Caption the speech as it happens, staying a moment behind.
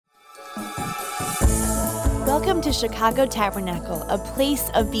Welcome to Chicago Tabernacle, a place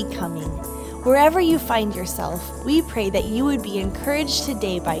of becoming. Wherever you find yourself, we pray that you would be encouraged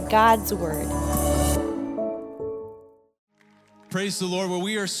today by God's word. Praise the Lord. Well,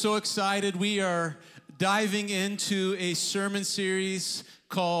 we are so excited. We are diving into a sermon series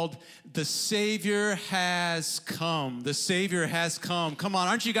called The Savior Has Come. The Savior has come. Come on,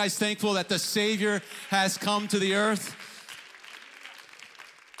 aren't you guys thankful that the Savior has come to the earth?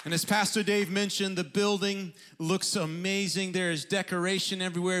 And as Pastor Dave mentioned, the building looks amazing. There is decoration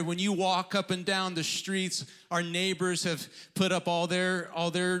everywhere. When you walk up and down the streets, our neighbors have put up all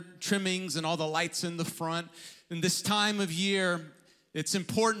their trimmings and all the lights in the front. In this time of year, it's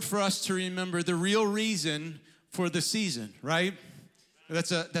important for us to remember the real reason for the season, right?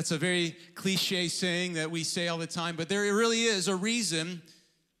 That's a very cliche saying that we say all the time, but there really is a reason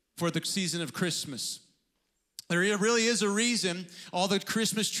for the season of Christmas. There really is a reason. All the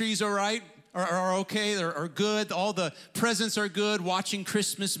Christmas trees are right, are okay, are good. All the presents are good. Watching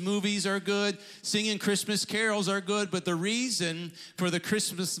Christmas movies are good. Singing Christmas carols are good. But the reason for the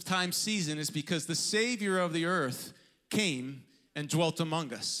Christmas time season is because the Savior of the earth came and dwelt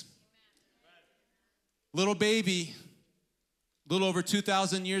among us. Little baby, a little over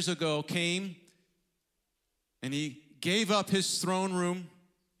 2,000 years ago, came and he gave up his throne room.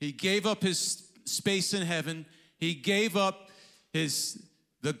 He gave up his space in heaven. He gave up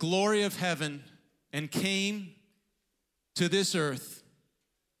the glory of heaven and came to this earth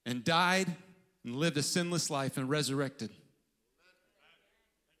and died and lived a sinless life and resurrected.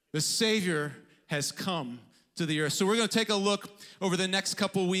 The Savior has come to the earth. So we're going to take a look over the next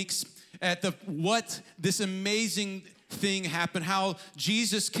couple weeks at what this amazing thing happened, how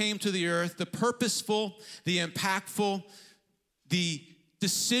Jesus came to the earth, the purposeful, the impactful, the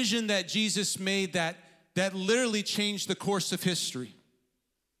decision that Jesus made that literally changed the course of history,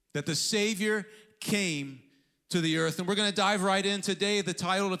 that the Savior came to the earth. And we're going to dive right in today. The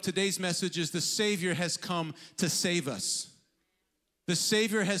title of today's message is The Savior Has Come to Save Us. The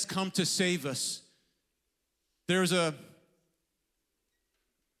Savior has come to save us. There's a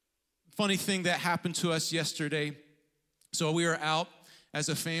funny thing that happened to us yesterday. So we were out as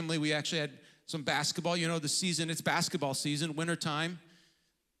a family. We actually had some basketball. You know, the season, it's basketball season, wintertime.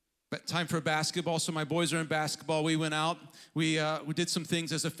 But time for basketball, so my boys are in basketball. We went out, we did some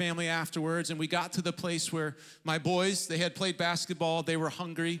things as a family afterwards, and we got to the place where my boys, they had played basketball, they were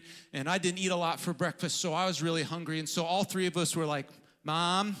hungry, and I didn't eat a lot for breakfast, so I was really hungry, and so all three of us were like,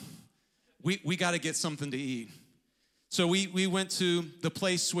 Mom, we got to get something to eat. So we went to the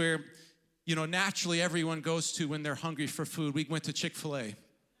place where, you know, naturally everyone goes to when they're hungry for food. We went to Chick-fil-A,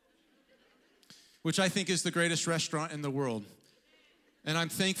 which I think is the greatest restaurant in the world. And I'm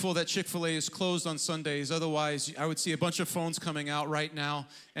thankful that Chick-fil-A is closed on Sundays. Otherwise, I would see a bunch of phones coming out right now,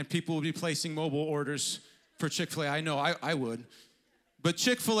 and people would be placing mobile orders for Chick-fil-A. I know, I would. But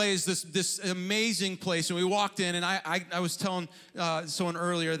Chick-fil-A is this amazing place. And we walked in, and I was telling someone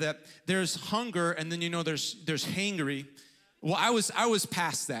earlier that there's hunger, and then, you know, there's hangry. Well, I was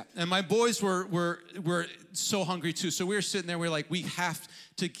past that. And my boys were so hungry, too. So we were sitting there, we were like, we have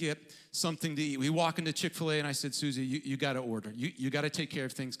to get something to eat. We walk into Chick-fil-A, and I said, Susie, you got to order. You got to take care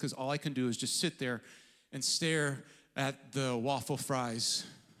of things, because all I can do is just sit there and stare at the waffle fries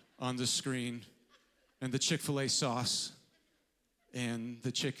on the screen and the Chick-fil-A sauce and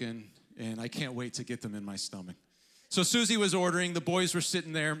the chicken, and I can't wait to get them in my stomach. So Susie was ordering. The boys were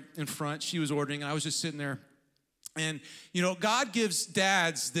sitting there in front. She was ordering, and I was just sitting there. And, you know, God gives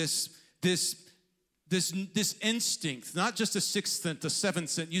dads this instinct, not just a sixth sense, a seventh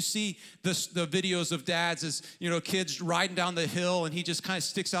sense. You see the videos of dads as, you know, kids riding down the hill, and he just kind of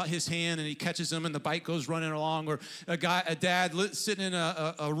sticks out his hand and he catches them and the bike goes running along. Or a dad sitting in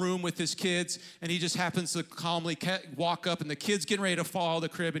a room with his kids, and he just happens to calmly walk up, and the kid's getting ready to fall out of the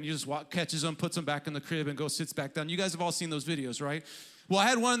crib, and he just catches them, puts them back in the crib, and sits back down. You guys have all seen those videos, right? Well, I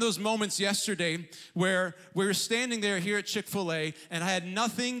had one of those moments yesterday where we were standing there here at Chick-fil-A, and I had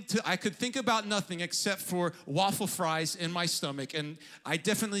I could think about nothing except for waffle fries in my stomach. And I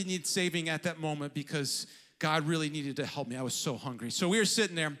definitely needed saving at that moment, because God really needed to help me. I was so hungry. So we were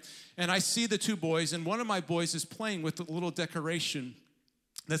sitting there, and I see the two boys, and one of my boys is playing with the little decoration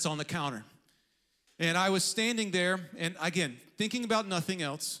that's on the counter. And I was standing there, and again, thinking about nothing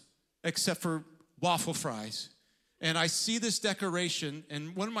else except for waffle fries. And I see this decoration,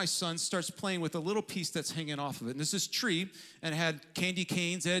 and one of my sons starts playing with a little piece that's hanging off of it. And there's this tree, and it had candy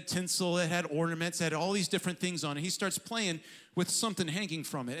canes, it had tinsel, it had ornaments, it had all these different things on it. He starts playing with something hanging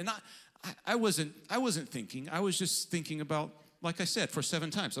from it. And I wasn't thinking. I was just thinking about, like I said, for 7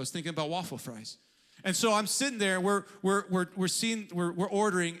 times, I was thinking about waffle fries. And so I'm sitting there, we're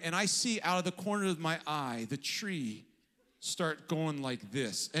ordering, and I see out of the corner of my eye the tree start going like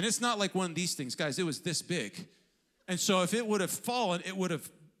this. And it's not like one of these things, guys, it was this big. And so if it would have fallen, it would have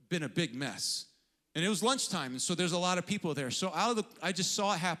been a big mess. And it was lunchtime, and so there's a lot of people there. So I just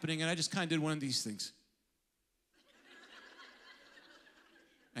saw it happening, and I just kind of did one of these things.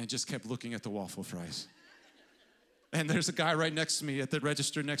 And just kept looking at the waffle fries. And there's a guy right next to me at the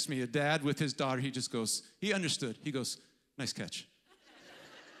register next to me, a dad with his daughter. He just goes, he understood. He goes, nice catch.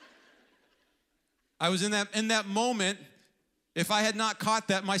 I was in that moment. If I had not caught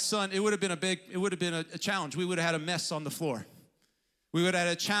that, my son, it would have been a challenge. We would have had a mess on the floor. We would have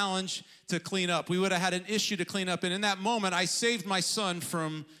had a challenge to clean up. We would have had an issue to clean up. And in that moment, I saved my son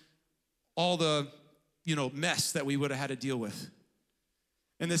from all the, mess that we would have had to deal with.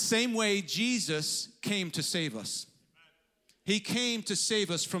 In the same way, Jesus came to save us. He came to save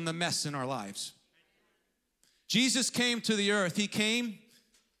us from the mess in our lives. Jesus came to the earth. He came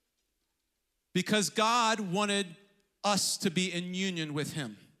because God wanted us to be in union with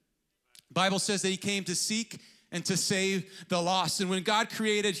him. The Bible says that he came to seek and to save the lost. And when God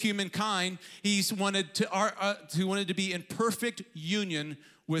created humankind, he wanted to be in perfect union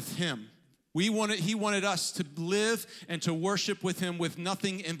with him. He wanted us to live and to worship with him with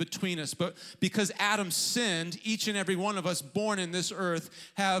nothing in between us. But because Adam sinned, each and every one of us born in this earth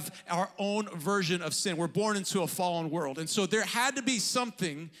have our own version of sin. We're born into a fallen world. And so there had to be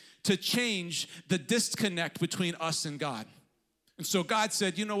something to change the disconnect between us and God. And so God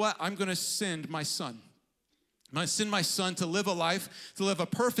said, you know what? I'm going to send my son. I'm going to send my son to live a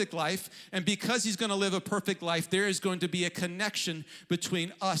perfect life. And because he's going to live a perfect life, there is going to be a connection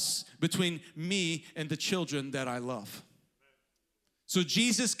between us, between me and the children that I love. So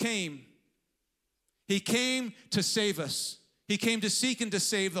Jesus came. He came to save us. He came to seek and to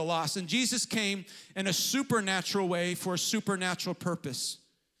save the lost. And Jesus came in a supernatural way for a supernatural purpose.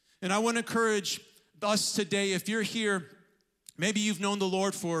 And I want to encourage us today, if you're here, maybe you've known the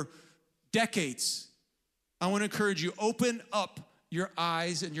Lord for decades. I want to encourage you, open up your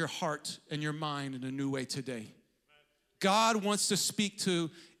eyes and your heart and your mind in a new way today. God wants to speak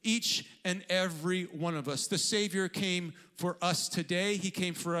to each and every one of us. The Savior came for us today. He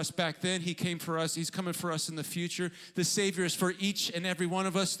came for us back then. He came for us. He's coming for us in the future. The Savior is for each and every one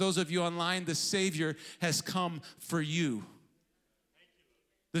of us. Those of you online, the Savior has come for you.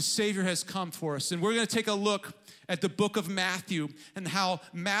 The Savior has come for us. And we're going to take a look at the book of Matthew and how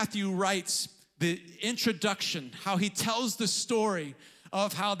Matthew writes the introduction, how he tells the story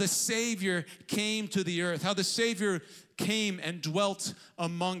of how the Savior came to the earth, how the Savior came and dwelt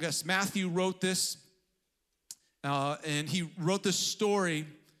among us. Matthew wrote this, and he wrote this story,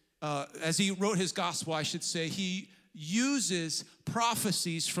 as he wrote his gospel, I should say, he uses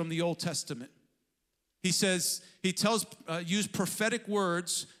prophecies from the Old Testament. He used prophetic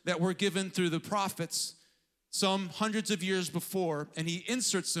words that were given through the prophets some hundreds of years before, and he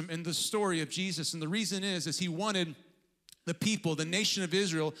inserts them in the story of Jesus. And the reason is he wanted the people, the nation of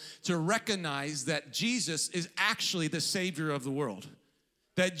Israel, to recognize that Jesus is actually the Savior of the world.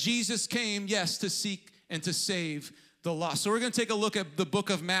 That Jesus came, yes, to seek and to save the lost. So we're going to take a look at the book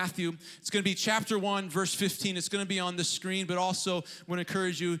of Matthew. It's going to be chapter 1, verse 15. It's going to be on the screen, but also I want to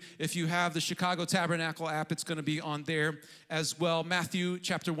encourage you, if you have the Chicago Tabernacle app, it's going to be on there as well. Matthew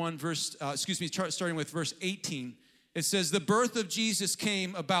chapter 1, starting with verse 18. It says, the birth of Jesus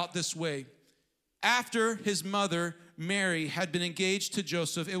came about this way. After his mother, Mary, had been engaged to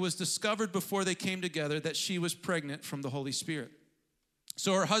Joseph, it was discovered before they came together that she was pregnant from the Holy Spirit.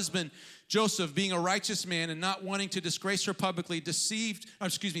 So her husband, Joseph, being a righteous man and not wanting to disgrace her publicly,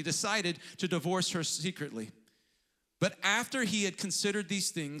 decided to divorce her secretly. But after he had considered these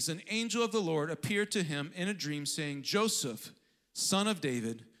things, an angel of the Lord appeared to him in a dream, saying, Joseph, son of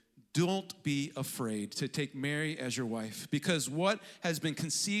David, don't be afraid to take Mary as your wife, because what has been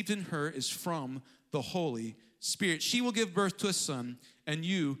conceived in her is from the Holy Spirit. She will give birth to a son, and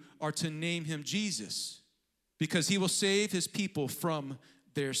you are to name him Jesus, because he will save his people from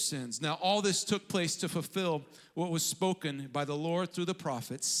their sins. Now, all this took place to fulfill what was spoken by the Lord through the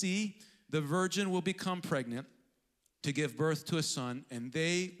prophet. See, the virgin will become pregnant to give birth to a son, and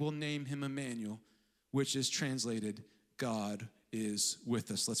they will name him Emmanuel, which is translated, God is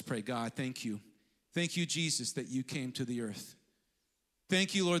with us. Let's pray. God, thank you. Thank you, Jesus, that you came to the earth.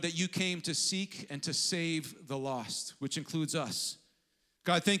 Thank you, Lord, that you came to seek and to save the lost, which includes us.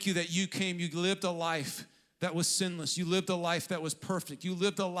 God, thank you that you came, you lived a life that was sinless. You lived a life that was perfect. You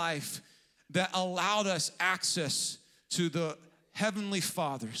lived a life that allowed us access to the Heavenly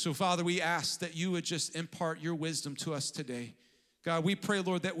Father. So, Father, we ask that you would just impart your wisdom to us today. God, we pray,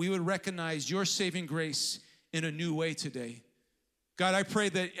 Lord, that we would recognize your saving grace in a new way today. God, I pray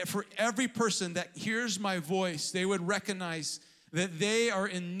that for every person that hears my voice, they would recognize that they are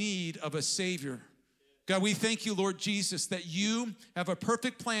in need of a Savior. God, we thank you, Lord Jesus, that you have a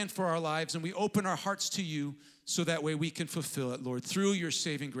perfect plan for our lives, and we open our hearts to you so that way we can fulfill it, Lord, through your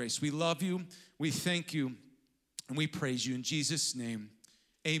saving grace. We love you, we thank you, and we praise you in Jesus' name.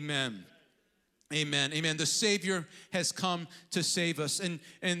 Amen. Amen. Amen. The Savior has come to save us.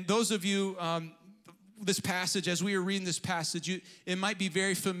 And those of you, this passage, as we are reading this passage, it might be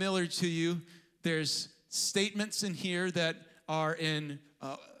very familiar to you. There's statements in here that are in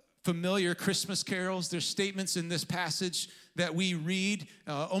familiar Christmas carols. There's statements in this passage that we read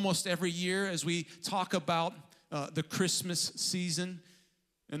almost every year as we talk about the Christmas season.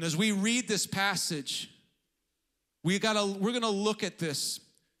 And as we read this passage, we're going to look at this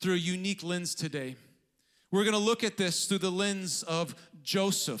through a unique lens today. We're going to look at this through the lens of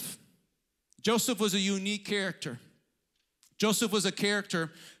Joseph. Joseph was a unique character. Joseph was a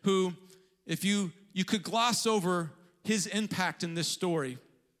character who, if you could gloss over his impact in this story.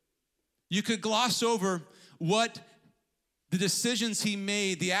 You could gloss over what the decisions he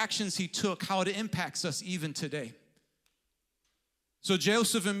made, the actions he took, how it impacts us even today. So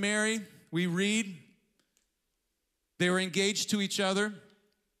Joseph and Mary, we read, they were engaged to each other.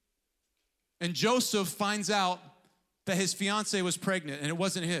 And Joseph finds out that his fiancée was pregnant and it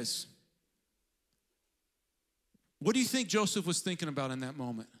wasn't his. What do you think Joseph was thinking about in that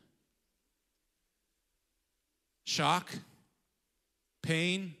moment? Shock,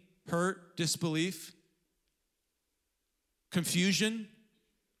 pain, hurt, disbelief, confusion.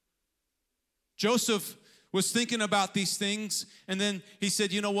 Joseph was thinking about these things, and then he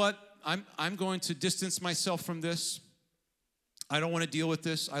said, you know what? I'm going to distance myself from this. I don't want to deal with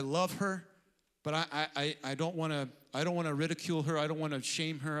this. I love her. But I don't want to ridicule her. I don't want to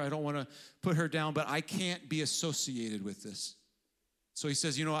shame her. I don't want to put her down. But I can't be associated with this. So he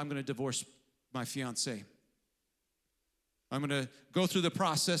says, you know, I'm going to divorce my fiancée. I'm going to go through the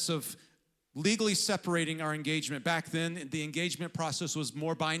process of legally separating our engagement. Back then, the engagement process was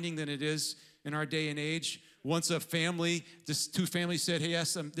more binding than it is in our day and age. Once a family, two families said, hey,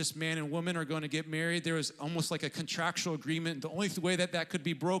 yes, this man and woman are going to get married, there was almost like a contractual agreement. The only way that could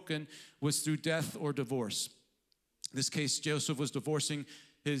be broken was through death or divorce. In this case, Joseph was divorcing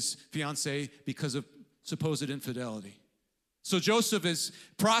his fiancée because of supposed infidelity. So Joseph is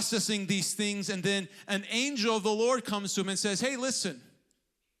processing these things, and then an angel of the Lord comes to him and says, hey, listen,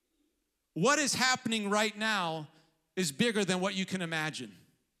 what is happening right now is bigger than what you can imagine.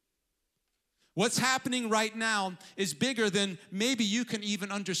 What's happening right now is bigger than maybe you can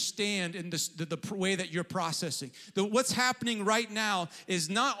even understand in the way that you're processing. What's happening right now is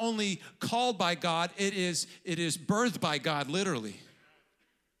not only called by God, it is birthed by God, literally.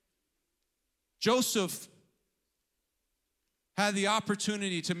 Joseph had the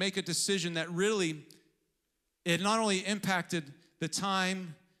opportunity to make a decision that really, it not only impacted the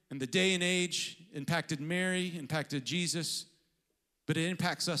time and the day and age, impacted Mary, impacted Jesus, but it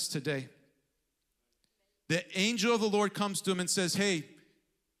impacts us today. The angel of the Lord comes to him and says, hey,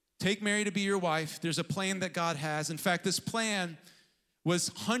 take Mary to be your wife. There's a plan that God has. In fact, this plan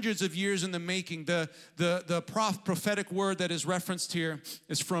was hundreds of years in the making. The prophetic word that is referenced here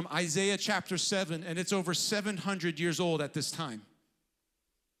is from Isaiah chapter 7, and it's over 700 years old at this time.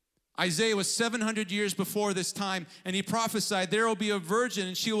 Isaiah was 700 years before this time, and he prophesied, there will be a virgin,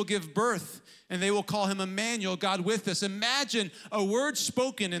 and she will give birth, and they will call him Emmanuel, God with us. Imagine a word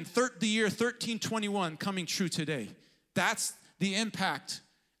spoken in the year 1321 coming true today. That's the impact,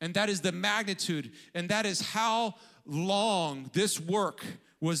 and that is the magnitude, and that is how long this work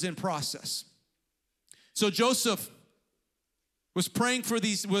was in process. So Joseph was praying for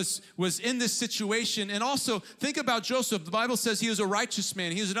these, was in this situation. And also think about Joseph. The Bible says he was a righteous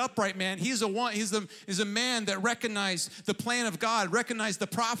man. He was an upright man. He's a man that recognized the plan of God, recognized the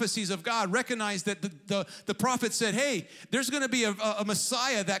prophecies of God, recognized that the prophet said, hey, there's going to be a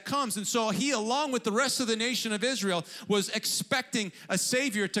Messiah that comes. And so he, along with the rest of the nation of Israel, was expecting a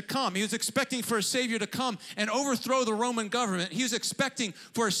Savior to come. He was expecting for a Savior to come and overthrow the Roman government. He was expecting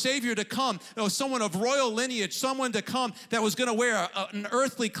for a Savior to come, someone of royal lineage, someone to come that was going to wear an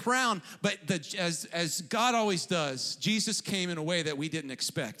earthly crown, but as God always does, Jesus came in a way that we didn't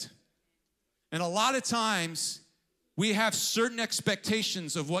expect. And a lot of times, we have certain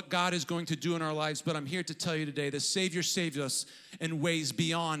expectations of what God is going to do in our lives, but I'm here to tell you today, the Savior saved us in ways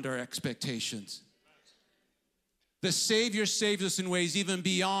beyond our expectations. The Savior saves us in ways even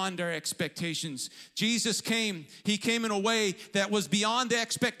beyond our expectations. Jesus came. He came in a way that was beyond the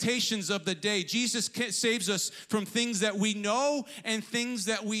expectations of the day. Jesus saves us from things that we know and things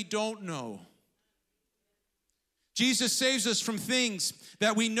that we don't know. Jesus saves us from things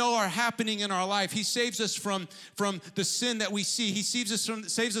that we know are happening in our life. He saves us from the sin that we see. He saves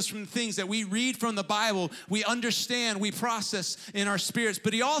us from things that we read from the Bible, we understand, we process in our spirits.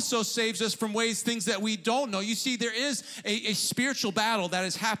 But he also saves us from things that we don't know. You see, there is a spiritual battle that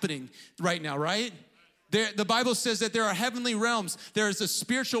is happening right now, right? The Bible says that there are heavenly realms. There is a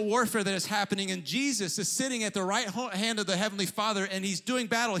spiritual warfare that is happening, and Jesus is sitting at the right hand of the Heavenly Father, and he's doing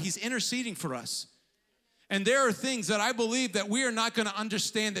battle. He's interceding for us. And there are things that I believe that we are not going to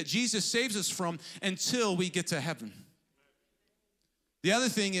understand that Jesus saves us from until we get to heaven. The other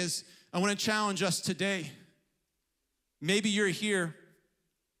thing is, I want to challenge us today. Maybe you're here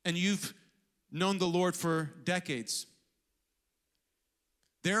and you've known the Lord for decades.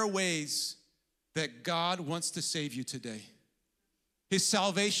 There are ways that God wants to save you today. His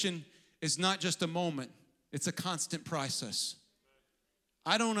salvation is not just a moment, it's a constant process.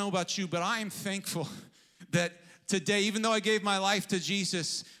 I don't know about you, but I am thankful that today, even though I gave my life to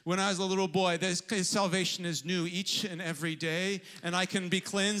Jesus when I was a little boy, his salvation is new each and every day, and I can be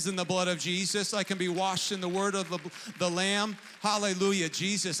cleansed in the blood of Jesus. I can be washed in the word of the Lamb. Hallelujah,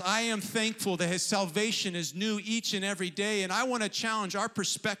 Jesus. I am thankful that his salvation is new each and every day, and I want to challenge our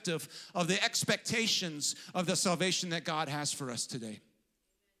perspective of the expectations of the salvation that God has for us today.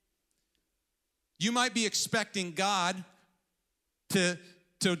 You might be expecting God to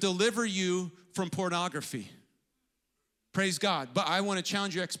deliver you from pornography. Praise God. But I want to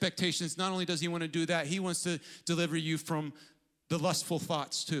challenge your expectations. Not only does he want to do that, he wants to deliver you from the lustful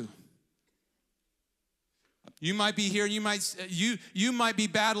thoughts too. You might be here, you might be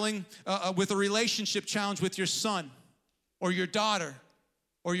battling with a relationship challenge with your son or your daughter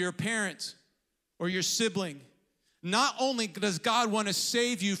or your parent or your sibling. Not only does God want to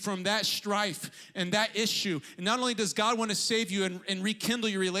save you from that strife and that issue, and not only does God want to save you and rekindle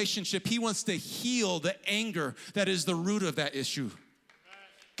your relationship, he wants to heal the anger that is the root of that issue.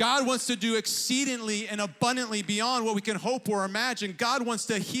 God wants to do exceedingly and abundantly beyond what we can hope or imagine. God wants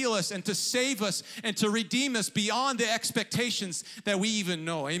to heal us and to save us and to redeem us beyond the expectations that we even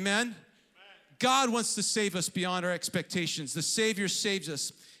know. Amen? God wants to save us beyond our expectations. The Savior saves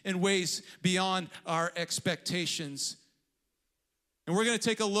us in ways beyond our expectations. And we're going to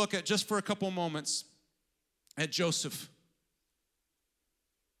take a look at, just for a couple moments, at Joseph.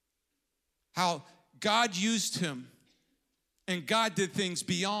 How God used him and God did things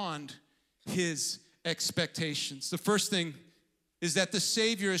beyond his expectations. The first thing is that the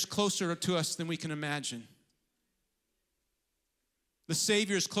Savior is closer to us than we can imagine. The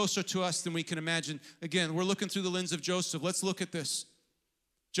Savior is closer to us than we can imagine. Again, we're looking through the lens of Joseph. Let's look at this.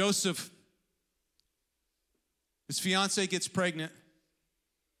 Joseph, his fiancée gets pregnant.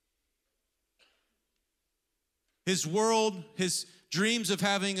 His world, his dreams of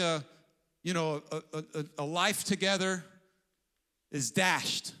having a life together is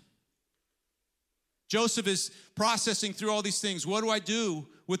dashed. Joseph is processing through all these things. What do I do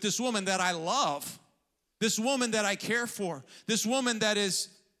with this woman that I love? This woman that I care for? This woman that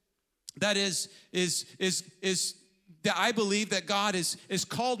I believe that God is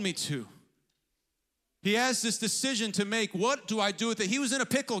called me to. He has this decision to make. What do I do with it? He was in a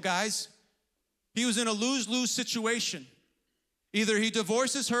pickle, guys. He was in a lose-lose situation. Either he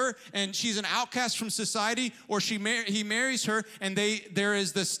divorces her and she's an outcast from society, or he marries her and there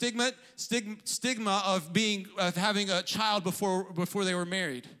is the stigma of having a child before they were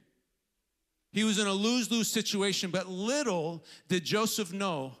married. He was in a lose-lose situation, but little did Joseph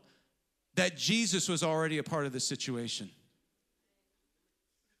know that Jesus was already a part of this situation.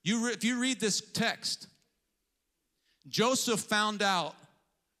 If you read this text, Joseph found out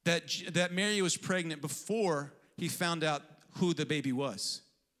that Mary was pregnant before he found out who the baby was.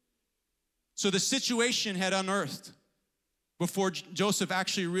 So the situation had unearthed before Joseph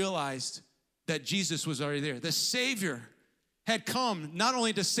actually realized that Jesus was already there. The Savior had come not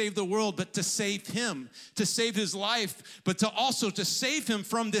only to save the world, but to save him, to save his life, but to save him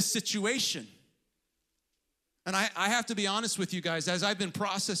from this situation. And I have to be honest with you guys, as I've been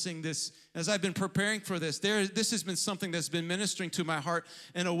processing this, as I've been preparing for this, this has been something that's been ministering to my heart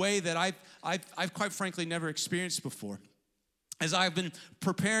in a way that I've quite frankly never experienced before. As I've been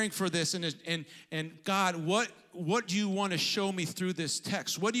preparing for this, and God, what do you want to show me through this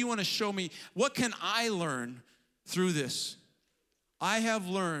text? What do you want to show me? What can I learn through this? I have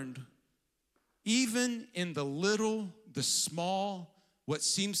learned, even in the little, the small, what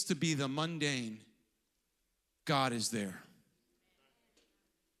seems to be the mundane, God is there.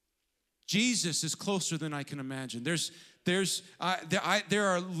 Jesus is closer than I can imagine. There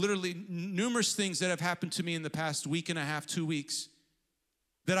are literally numerous things that have happened to me in the past week and a half, 2 weeks,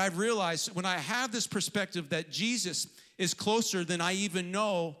 that I've realized when I have this perspective that Jesus is closer than I even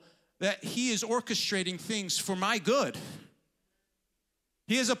know, that he is orchestrating things for my good.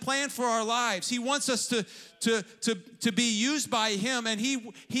 He has a plan for our lives. He wants us to be used by him, and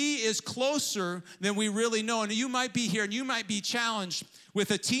he is closer than we really know. And you might be here and you might be challenged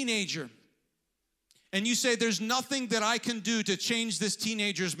with a teenager, and you say, there's nothing that I can do to change this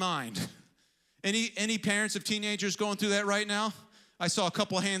teenager's mind. Any parents of teenagers going through that right now? I saw a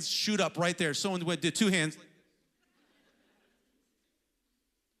couple hands shoot up right there. Someone did 2 hands.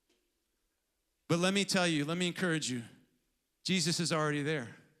 But let me tell you, let me encourage you, Jesus is already there.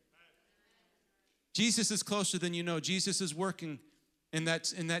 Jesus is closer than you know. Jesus is working in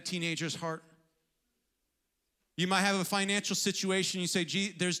that teenager's heart. You might have a financial situation. You say,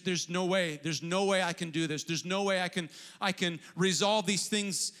 gee, there's no way I can do this. There's no way I can resolve these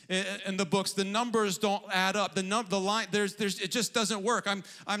things in the books. The numbers don't add up. The line, it just doesn't work.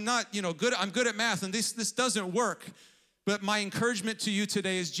 I'm not, good. I'm good at math, and this doesn't work. But my encouragement to you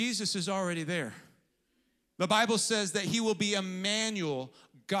today is Jesus is already there. The Bible says that he will be Emmanuel,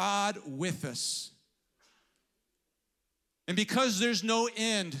 God with us. And because there's no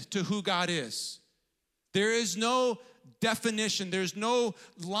end to who God is, there is no definition, there's no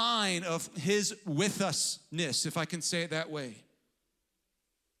line of his with us-ness, if I can say it that way.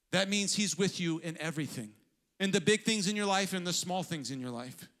 That means he's with you in everything, in the big things in your life and the small things in your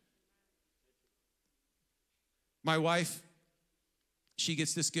life. My wife, she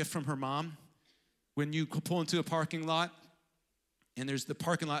gets this gift from her mom. When you pull into a parking lot, and the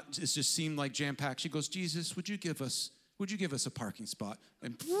parking lot just seemed like jam-packed, she goes, Jesus, would you give us a parking spot?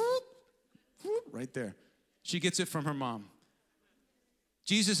 And right there. She gets it from her mom.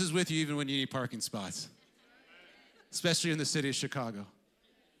 Jesus is with you even when you need parking spots, especially in the city of Chicago.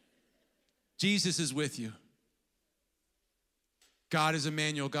 Jesus is with you. God is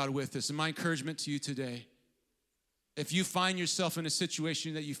Emmanuel, God with us. And my encouragement to you today, if you find yourself in a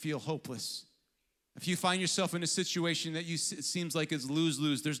situation that you feel hopeless, if you find yourself in a situation that it seems like it's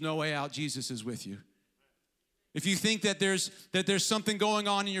lose-lose, there's no way out, Jesus is with you. If you think that there's something going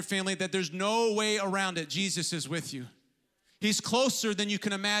on in your family, that there's no way around it, Jesus is with you. He's closer than you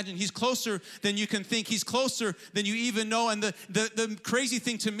can imagine. He's closer than you can think. He's closer than you even know. And the crazy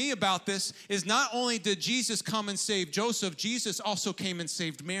thing to me about this is not only did Jesus come and save Joseph, Jesus also came and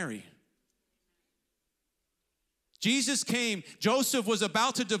saved Mary. Jesus came, Joseph was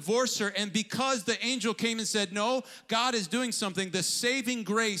about to divorce her, and because the angel came and said, no, God is doing something, the saving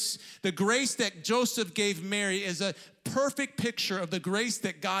grace, the grace that Joseph gave Mary is a perfect picture of the grace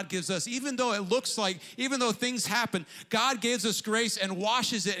that God gives us. Even though things happen, God gives us grace and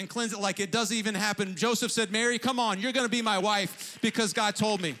washes it and cleanses it like it doesn't even happen. Joseph said, Mary, come on, you're gonna be my wife because God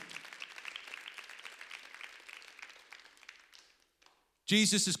told me.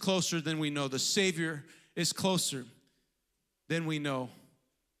 Jesus is closer than we know. The Savior is closer than we know.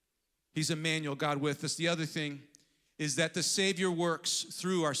 He's Emmanuel, God with us. The other thing is that the Savior works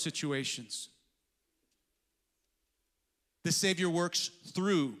through our situations. The Savior works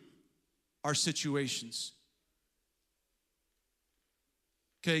through our situations.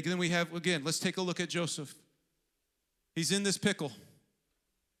 Okay, then we have, again, let's take a look at Joseph. He's in this pickle.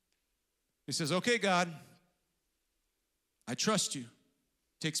 He says, okay, God, I trust you.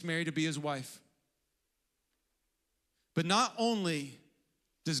 Takes Mary to be his wife. But not only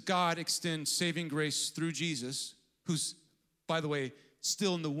does God extend saving grace through Jesus, who's, by the way,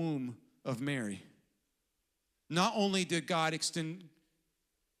 still in the womb of Mary. Not only did God extend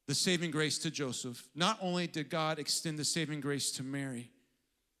the saving grace to Joseph, not only did God extend the saving grace to Mary,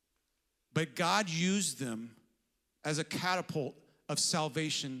 but God used them as a catapult of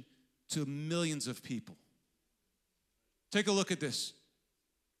salvation to millions of people. Take a look at this.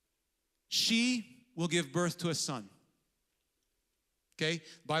 She will give birth to a son. Okay,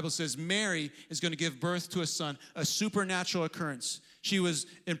 the Bible says Mary is going to give birth to a son, a supernatural occurrence. She was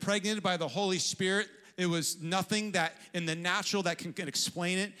impregnated by the Holy Spirit. It was nothing that in the natural that can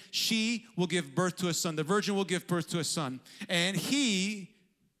explain it. She will give birth to a son. The virgin will give birth to a son. And he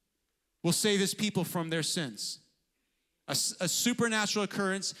will save his people from their sins. A supernatural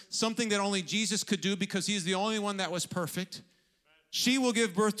occurrence, something that only Jesus could do because he's the only one that was perfect. She will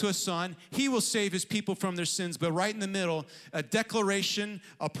give birth to a son. He will save his people from their sins. But right in the middle, a declaration,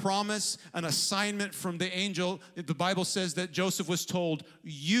 a promise, an assignment from the angel. The Bible says that Joseph was told,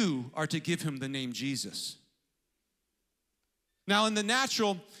 you are to give him the name Jesus. Now in the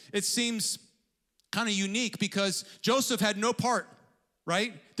natural, it seems kind of unique because Joseph had no part,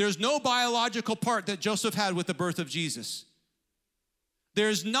 right? There's no biological part that Joseph had with the birth of Jesus.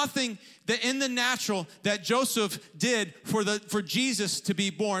 There's nothing that in the natural that Joseph did for Jesus to be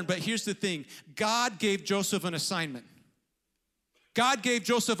born. But here's the thing. God gave Joseph an assignment. God gave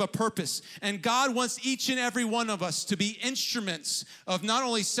Joseph a purpose. And God wants each and every one of us to be instruments of not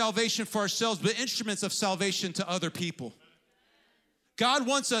only salvation for ourselves, but instruments of salvation to other people. God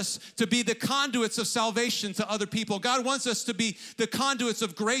wants us to be the conduits of salvation to other people. God wants us to be the conduits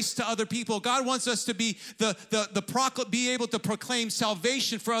of grace to other people. God wants us to be be able to proclaim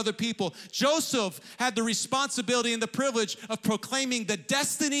salvation for other people. Joseph had the responsibility and the privilege of proclaiming the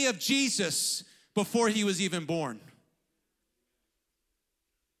destiny of Jesus before he was even born.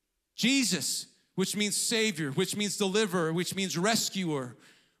 Jesus, which means Savior, which means deliverer, which means rescuer,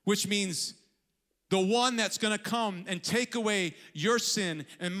 which means the one that's gonna come and take away your sin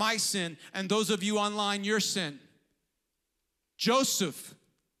and my sin, and those of you online, your sin. Joseph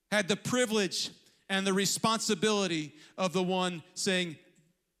had the privilege and the responsibility of the one saying,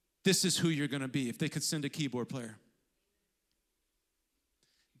 this is who you're gonna be, if they could send a keyboard player.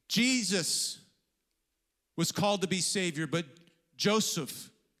 Jesus was called to be Savior, but Joseph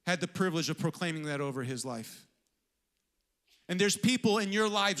had the privilege of proclaiming that over his life. And there's people in your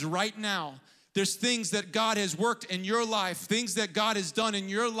lives right now. There's things that God has worked in your life, things that God has done in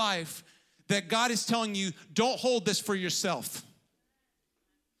your life that God is telling you, don't hold this for yourself.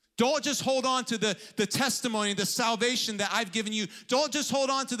 Don't just hold on to the testimony, the salvation that I've given you. Don't just hold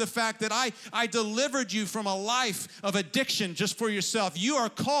on to the fact that I delivered you from a life of addiction just for yourself. You are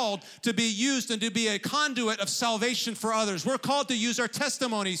called to be used and to be a conduit of salvation for others. We're called to use our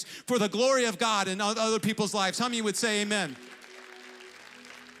testimonies for the glory of God in other people's lives. How many would say amen?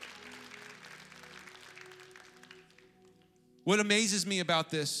 What amazes me about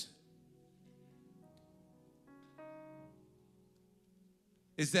this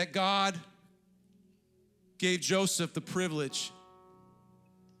is that God gave Joseph the privilege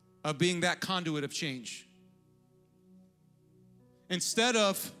of being that conduit of change. Instead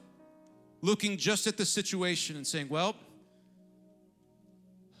of looking just at the situation and saying, well,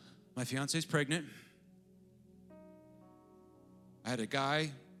 my fiance's pregnant. I had a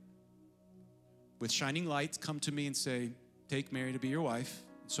guy with shining lights come to me and say, take Mary to be your wife.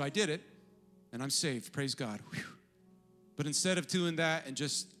 So I did it, and I'm saved, praise God. Whew. But instead of doing that and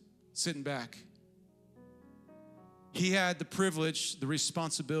just sitting back, he had the privilege, the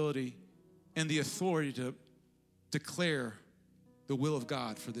responsibility, and the authority to declare the will of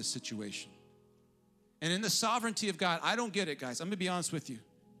God for this situation. And in the sovereignty of God, I don't get it, guys. I'm gonna be honest with you.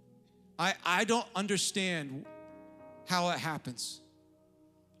 I don't understand how it happens.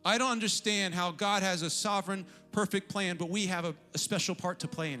 I don't understand how God has a sovereign, perfect plan, but we have a special part to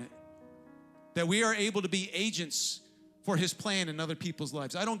play in it. That we are able to be agents for his plan in other people's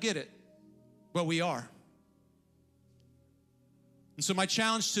lives. I don't get it, but we are. And so my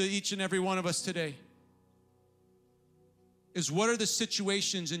challenge to each and every one of us today is, what are the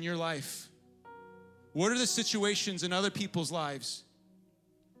situations in your life? What are the situations in other people's lives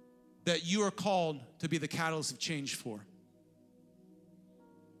that you are called to be the catalyst of change for?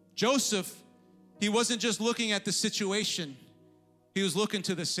 Joseph, he wasn't just looking at the situation, he was looking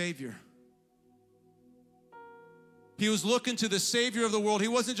to the Savior. He was looking to the Savior of the world. He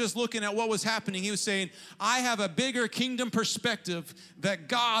wasn't just looking at what was happening. He was saying, I have a bigger kingdom perspective that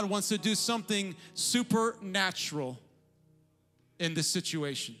God wants to do something supernatural in this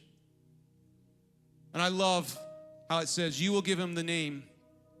situation. And I love how it says, you will give him the name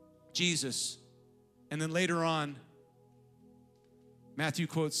Jesus. And then later on, Matthew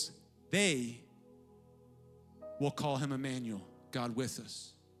quotes, they will call him Emmanuel, God with us.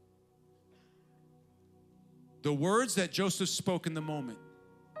 The words that Joseph spoke in the moment,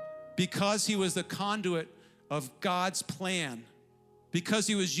 because he was the conduit of God's plan, because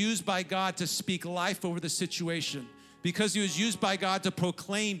he was used by God to speak life over the situation, because he was used by God to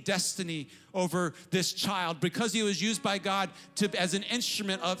proclaim destiny over this child, because he was used by God as an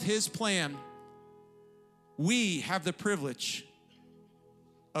instrument of his plan, we have the privilege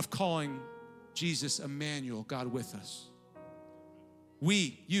of calling Jesus Emmanuel, God with us.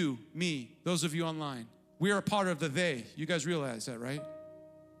 We, you, me, those of you online, we are a part of the they. You guys realize that, right?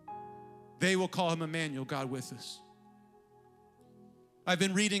 They will call him Emmanuel, God with us. I've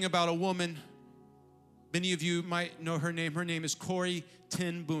been reading about a woman. Many of you might know her name. Her name is Corrie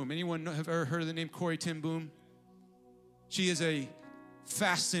ten Boom. Anyone have ever heard of the name Corrie ten Boom? She is a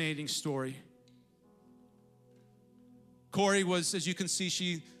fascinating story. Corrie was, as you can see,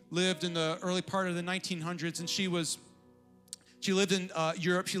 she lived in the early part of the 1900s, and she lived in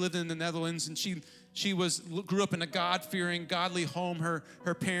Europe. She lived in the Netherlands, and she grew up in a God-fearing, godly home.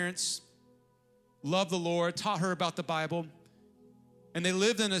 Her parents loved the Lord, taught her about the Bible. And they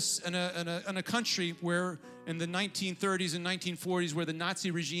lived in a country where in the 1930s and 1940s, where the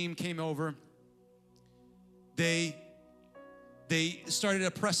Nazi regime came over, they started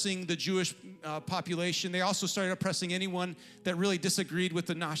oppressing the Jewish population. They also started oppressing anyone that really disagreed with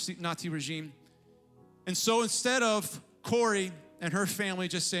the Nazi regime. And so instead of Corrie and her family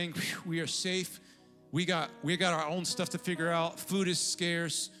just saying, we are safe, we got our own stuff to figure out, food is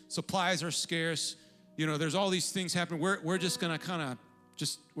scarce, supplies are scarce, there's all these things happening, we're just gonna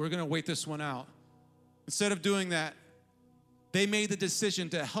we're gonna wait this one out. Instead of doing that, they made the decision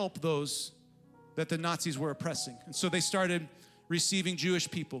to help those that the Nazis were oppressing. And so they started receiving Jewish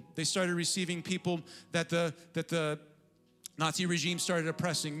people. They started receiving people that the Nazi regime started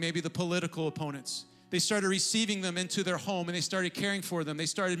oppressing, maybe the political opponents. They started receiving them into their home, and they started caring for them. They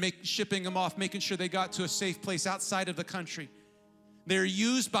started shipping them off, making sure they got to a safe place outside of the country. They're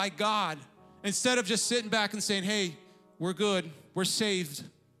used by God. Instead of just sitting back and saying, hey, we're good, we're saved,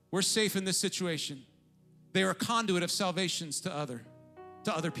 we're safe in this situation. They were a conduit of salvations to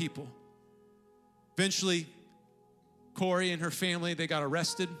other people. Eventually, Corrie and her family, they got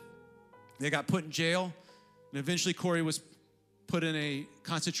arrested. They got put in jail. And eventually, Corrie was put in a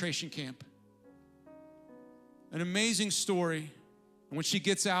concentration camp. An amazing story. And when she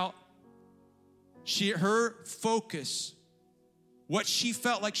gets out, her focus, what she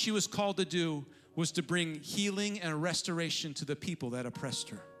felt like she was called to do, was to bring healing and restoration to the people that oppressed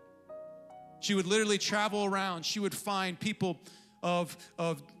her. She would literally travel around. She would find people of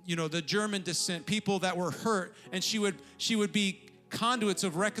the German descent, people that were hurt, and she would be conduits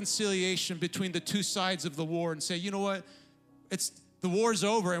of reconciliation between the two sides of the war and say, you know what, the war's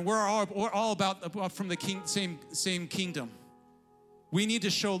over, and we're all about from the same kingdom. We need to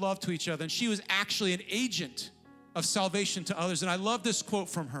show love to each other. And she was actually an agent of salvation to others. And I love this quote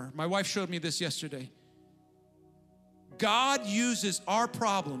from her. My wife showed me this yesterday. God uses our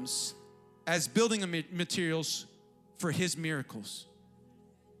problems as building materials for his miracles.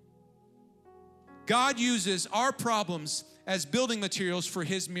 God uses our problems as building materials for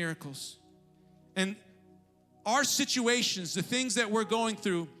his miracles. And our situations, the things that we're going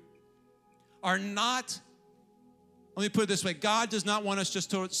through, are not, let me put it this way, God does not want us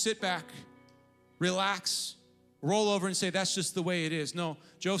just to sit back, relax, roll over and say, that's just the way it is. No,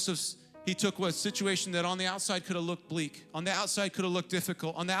 he took a situation that on the outside could have looked bleak, on the outside could have looked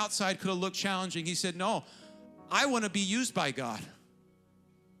difficult, on the outside could have looked challenging. He said, no, I want to be used by God.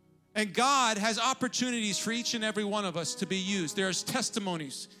 And God has opportunities for each and every one of us to be used. There's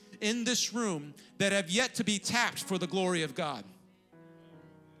testimonies in this room that have yet to be tapped for the glory of God.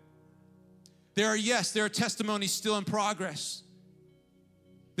 There are testimonies still in progress.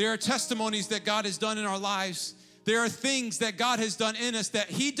 There are testimonies that God has done in our lives. There are things that God has done in us that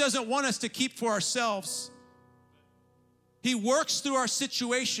he doesn't want us to keep for ourselves. He works through our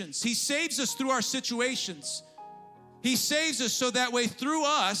situations. He saves us through our situations. He saves us so that way through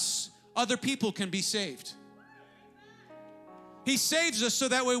us, other people can be saved. He saves us so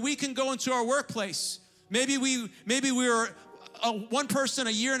that way we can go into our workplace. Maybe we were one person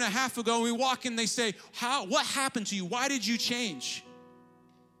a year and a half ago, and we walk in, they say, what happened to you? Why did you change?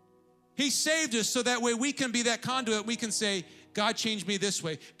 He saved us so that way we can be that conduit. We can say, God changed me this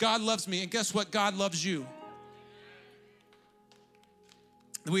way. God loves me. And guess what? God loves you.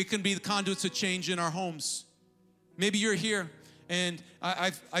 We can be the conduits of change in our homes. Maybe you're here, and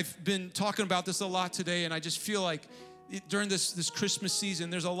I've been talking about this a lot today, and I just feel like during this Christmas season,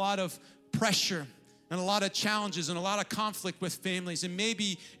 there's a lot of pressure and a lot of challenges and a lot of conflict with families. And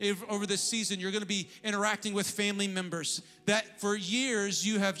maybe over this season, you're going to be interacting with family members that for years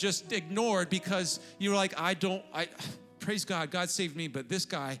you have just ignored because you're like, praise God, God saved me, but this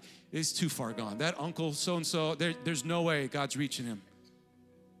guy is too far gone. That uncle so-and-so, there's no way God's reaching him.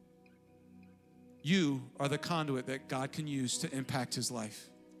 You are the conduit that God can use to impact his life.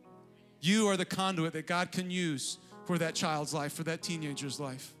 You are the conduit that God can use for that child's life, for that teenager's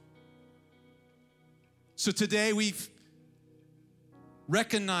life. So today we've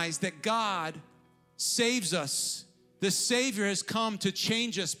recognized that God saves us. The Savior has come to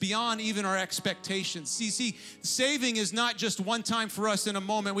change us beyond even our expectations. See, saving is not just one time for us in a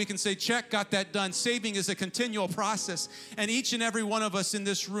moment. We can say, check, got that done. Saving is a continual process. And each and every one of us in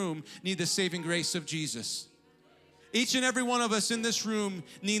this room need the saving grace of Jesus. Each and every one of us in this room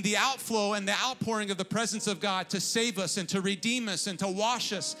need the outflow and the outpouring of the presence of God to save us and to redeem us and to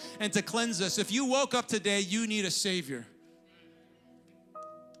wash us and to cleanse us. If you woke up today, you need a Savior.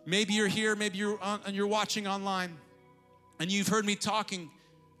 Maybe you're here, maybe you're watching online, and you've heard me talking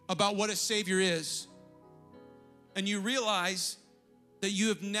about what a Savior is, and you realize that you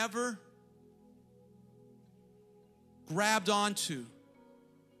have never grabbed onto,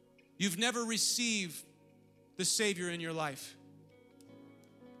 you've never received the Savior in your life,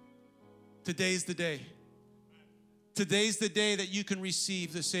 today's the day. Today's the day that you can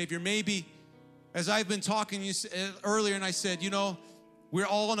receive the Savior. Maybe, as I've been talking earlier, and I said, you know, we're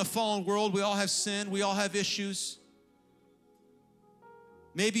all in a fallen world. We all have sin. We all have issues.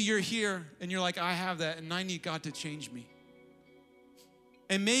 Maybe you're here and you're like, I have that, and I need God to change me.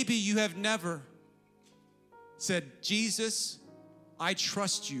 And maybe you have never said, Jesus, I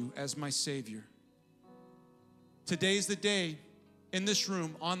trust you as my Savior. Today's the day in this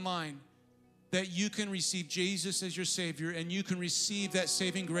room, online, that you can receive Jesus as your Savior, and you can receive that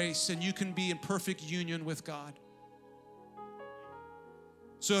saving grace, and you can be in perfect union with God.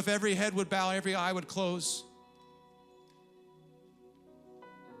 So if every head would bow, every eye would close.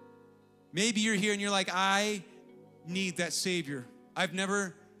 Maybe you're here and you're like, I need that Savior. I've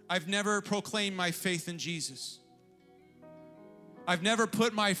never proclaimed my faith in Jesus. I've never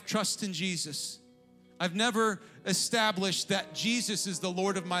put my trust in Jesus. I've never established that Jesus is the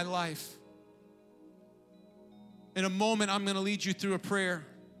Lord of my life. In a moment, I'm going to lead you through a prayer.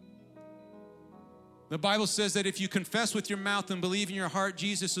 The Bible says that if you confess with your mouth and believe in your heart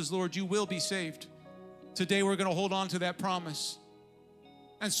Jesus is Lord, you will be saved. Today, we're going to hold on to that promise.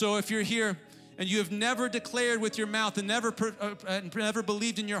 And so if you're here and you have never declared with your mouth and never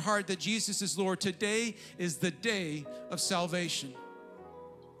believed in your heart that Jesus is Lord, today is the day of salvation.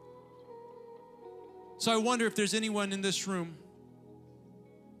 So I wonder if there's anyone in this room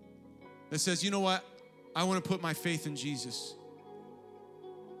that says, you know what? I want to put my faith in Jesus.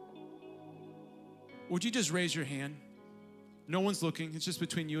 Would you just raise your hand? No one's looking. It's just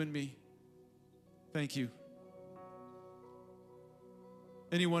between you and me. Thank you.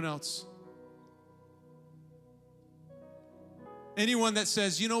 Anyone else? Anyone that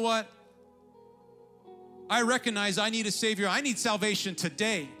says, you know what? I recognize I need a Savior. I need salvation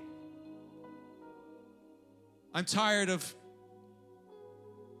today. I'm tired of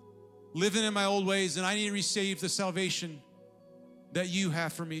living in my old ways, and I need to receive the salvation that you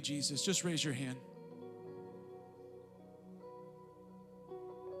have for me, Jesus. Just raise your hand.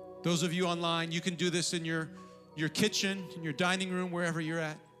 Those of you online, you can do this in your kitchen, in your dining room, wherever you're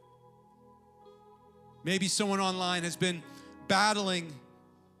at. Maybe someone online has been battling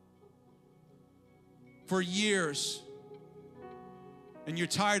for years, and you're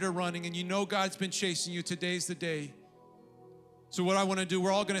tired of running, and you know God's been chasing you. Today's the day. So what I want to do,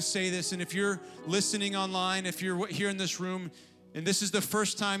 we're all going to say this, and if you're listening online, if you're here in this room, and this is the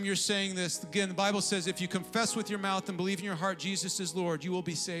first time you're saying this, again, the Bible says if you confess with your mouth and believe in your heart Jesus is Lord, you will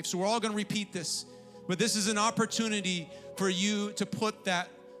be saved. So we're all going to repeat this, but this is an opportunity for you to put that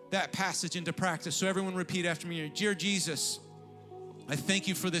passage into practice. So everyone repeat after me. Dear Jesus, I thank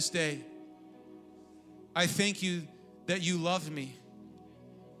you for this day. I thank you that you love me.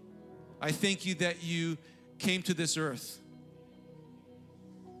 I thank you that you came to this earth.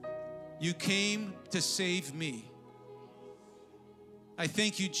 You came to save me. I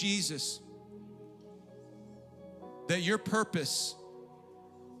thank you, Jesus, that your purpose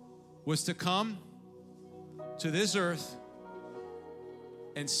was to come to this earth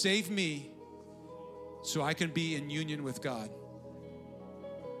and save me so I can be in union with God.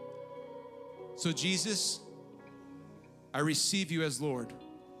 So Jesus, I receive you as Lord.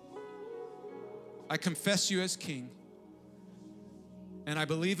 I confess you as King. And I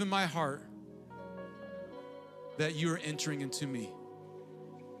believe in my heart that you are entering into me.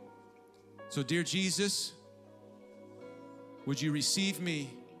 So dear Jesus, would you receive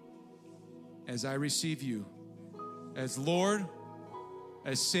me as I receive you, as Lord,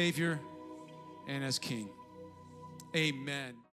 as Savior, and as King. Amen.